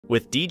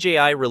With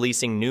DJI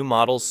releasing new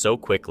models so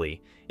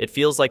quickly, it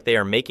feels like they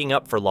are making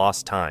up for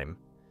lost time.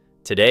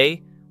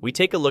 Today, we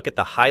take a look at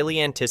the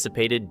highly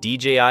anticipated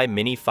DJI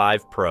Mini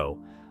 5 Pro,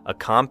 a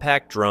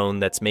compact drone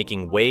that's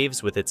making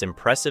waves with its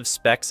impressive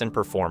specs and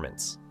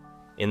performance.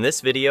 In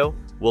this video,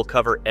 we'll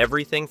cover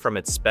everything from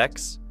its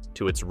specs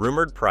to its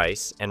rumored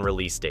price and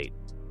release date.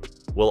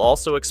 We'll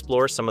also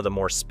explore some of the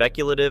more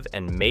speculative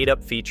and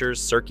made-up features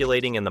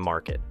circulating in the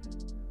market.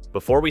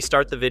 Before we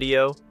start the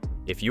video,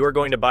 if you are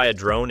going to buy a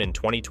drone in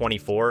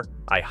 2024,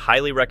 I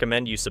highly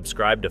recommend you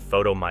subscribe to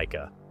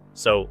Photomica.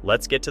 So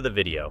let's get to the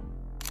video.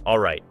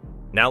 Alright,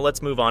 now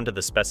let's move on to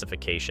the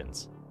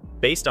specifications.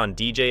 Based on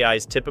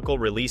DJI's typical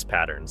release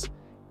patterns,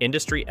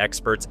 industry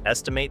experts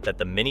estimate that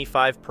the Mini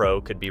 5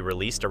 Pro could be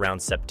released around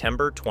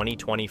September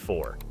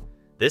 2024.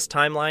 This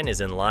timeline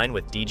is in line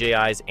with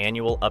DJI's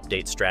annual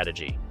update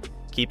strategy,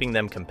 keeping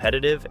them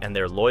competitive and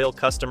their loyal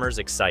customers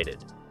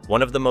excited.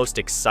 One of the most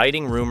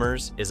exciting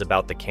rumors is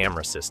about the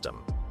camera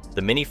system.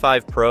 The Mini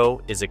 5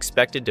 Pro is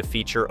expected to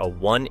feature a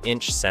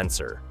 1-inch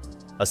sensor,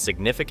 a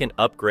significant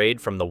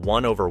upgrade from the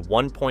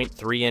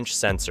 1/1.3-inch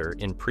sensor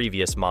in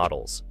previous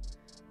models.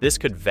 This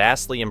could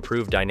vastly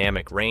improve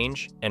dynamic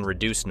range and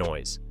reduce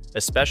noise,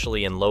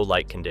 especially in low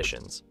light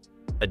conditions.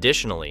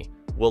 Additionally,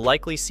 we'll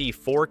likely see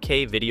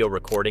 4K video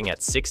recording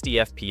at 60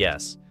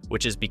 FPS,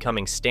 which is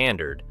becoming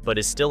standard but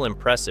is still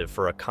impressive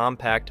for a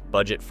compact,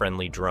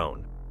 budget-friendly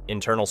drone.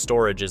 Internal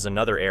storage is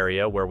another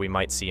area where we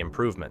might see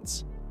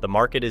improvements. The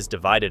market is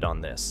divided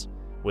on this,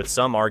 with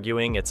some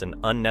arguing it's an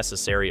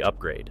unnecessary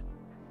upgrade.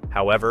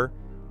 However,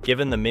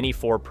 given the Mini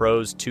 4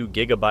 Pro's 2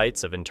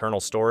 GB of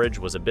internal storage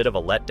was a bit of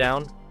a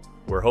letdown,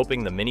 we're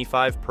hoping the Mini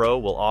 5 Pro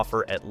will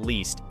offer at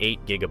least 8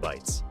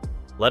 GB.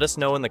 Let us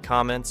know in the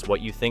comments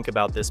what you think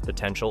about this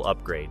potential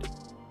upgrade.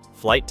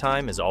 Flight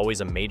time is always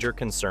a major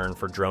concern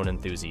for drone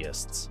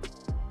enthusiasts.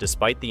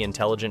 Despite the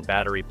Intelligent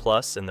Battery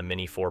Plus in the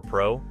Mini 4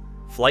 Pro,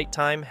 flight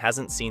time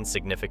hasn't seen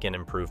significant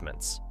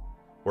improvements.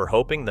 We're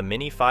hoping the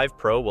Mini 5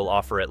 Pro will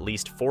offer at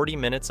least 40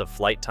 minutes of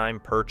flight time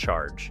per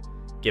charge,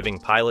 giving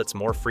pilots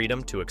more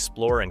freedom to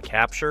explore and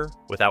capture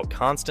without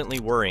constantly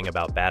worrying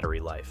about battery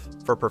life.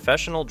 For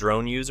professional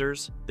drone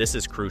users, this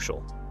is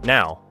crucial.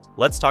 Now,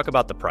 let's talk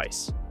about the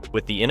price.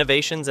 With the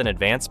innovations and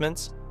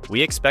advancements,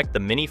 we expect the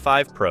Mini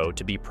 5 Pro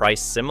to be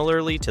priced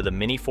similarly to the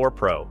Mini 4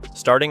 Pro,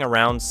 starting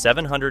around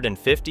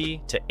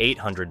 $750 to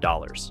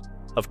 $800.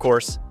 Of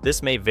course,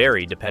 this may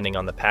vary depending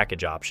on the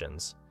package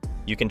options.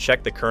 You can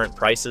check the current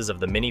prices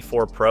of the Mini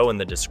 4 Pro in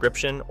the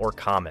description or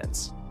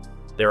comments.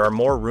 There are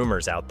more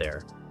rumors out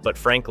there, but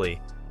frankly,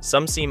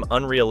 some seem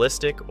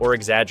unrealistic or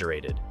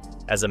exaggerated.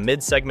 As a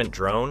mid-segment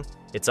drone,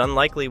 it's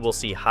unlikely we'll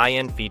see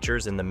high-end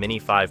features in the Mini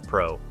 5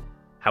 Pro.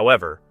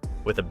 However,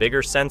 with a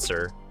bigger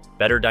sensor,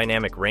 better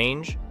dynamic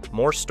range,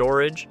 more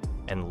storage,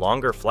 and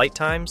longer flight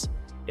times,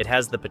 it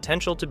has the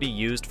potential to be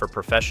used for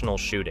professional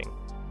shooting.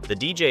 The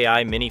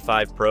DJI Mini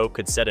 5 Pro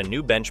could set a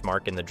new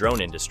benchmark in the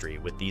drone industry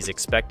with these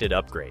expected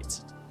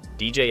upgrades.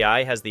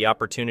 DJI has the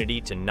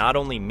opportunity to not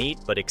only meet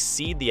but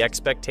exceed the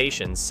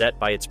expectations set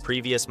by its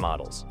previous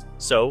models.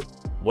 So,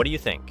 what do you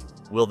think?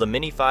 Will the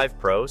Mini 5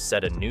 Pro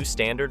set a new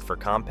standard for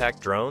compact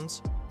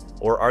drones?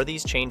 Or are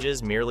these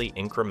changes merely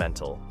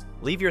incremental?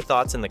 Leave your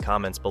thoughts in the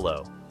comments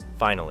below.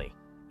 Finally,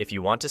 if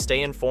you want to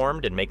stay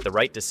informed and make the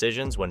right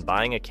decisions when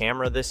buying a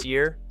camera this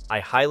year,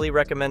 I highly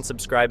recommend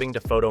subscribing to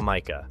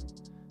Photomica.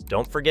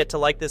 Don't forget to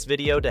like this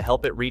video to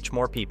help it reach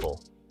more people.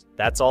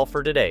 That's all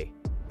for today.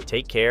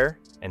 Take care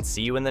and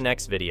see you in the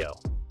next video.